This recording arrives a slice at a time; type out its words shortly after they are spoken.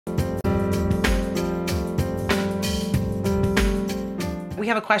we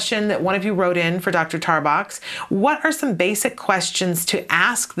have a question that one of you wrote in for Dr. Tarbox. What are some basic questions to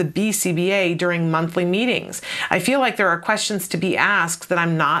ask the BCBA during monthly meetings? I feel like there are questions to be asked that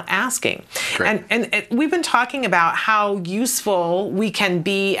I'm not asking. Great. And we've been talking about how useful we can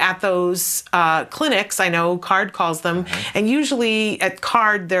be at those clinics. I know CARD calls them, and usually at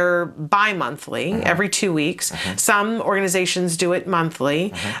CARD they're bi-monthly, every 2 weeks. Some organizations do it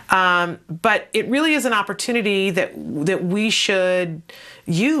monthly, but it really is an opportunity that we should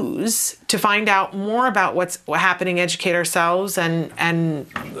use to find out more about what's happening, educate ourselves,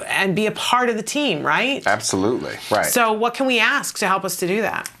 and be a part of the team, right? Absolutely, right. So what can we ask to help us to do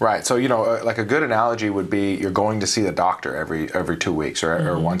that? Right. So, like a good analogy would be you're going to see the doctor every 2 weeks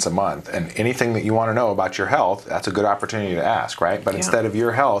or once a month, and anything that you want to know about your health, that's a good opportunity to ask, right? But instead of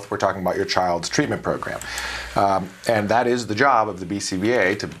your health, we're talking about your child's treatment program. And that is the job of the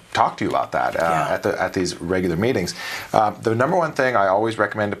BCBA to talk to you about that at these regular meetings. The number one thing I always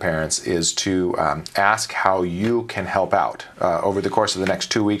recommend to parents is to ask how you can help out over the course of the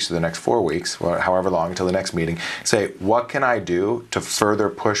next 2 weeks or the next 4 weeks, or however long until the next meeting. Say, what can I do to further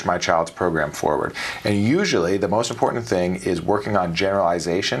push my child's program forward? And usually the most important thing is working on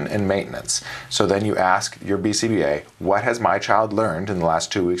generalization and maintenance. So then you ask your BCBA, what has my child learned in the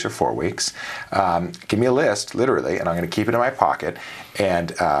last 2 weeks or 4 weeks? Give me a list, literally, and I'm going to keep it in my pocket,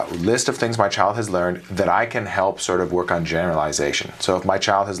 and list of things my child has learned that I can help sort of work on generalization. So if my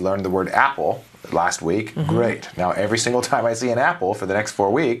child has learned the word apple last week, great. Now every single time I see an apple for the next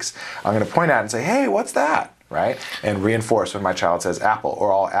 4 weeks, I'm going to point out and say, hey, what's that? Right? And reinforce when my child says apple.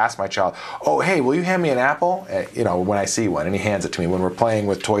 Or I'll ask my child, oh, hey, will you hand me an apple? When I see one, and he hands it to me when we're playing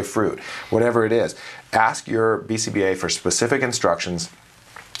with toy fruit, whatever it is. Ask your BCBA for specific instructions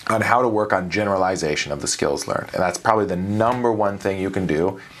on how to work on generalization of the skills learned. And that's probably the number one thing you can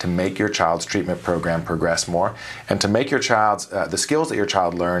do to make your child's treatment program progress more, and to make your child's, the skills that your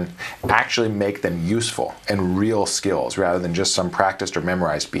child learned, actually make them useful and real skills rather than just some practiced or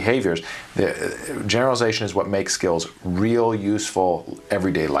memorized behaviors. The generalization is what makes skills real, useful,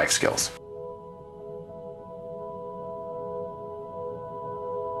 everyday life skills.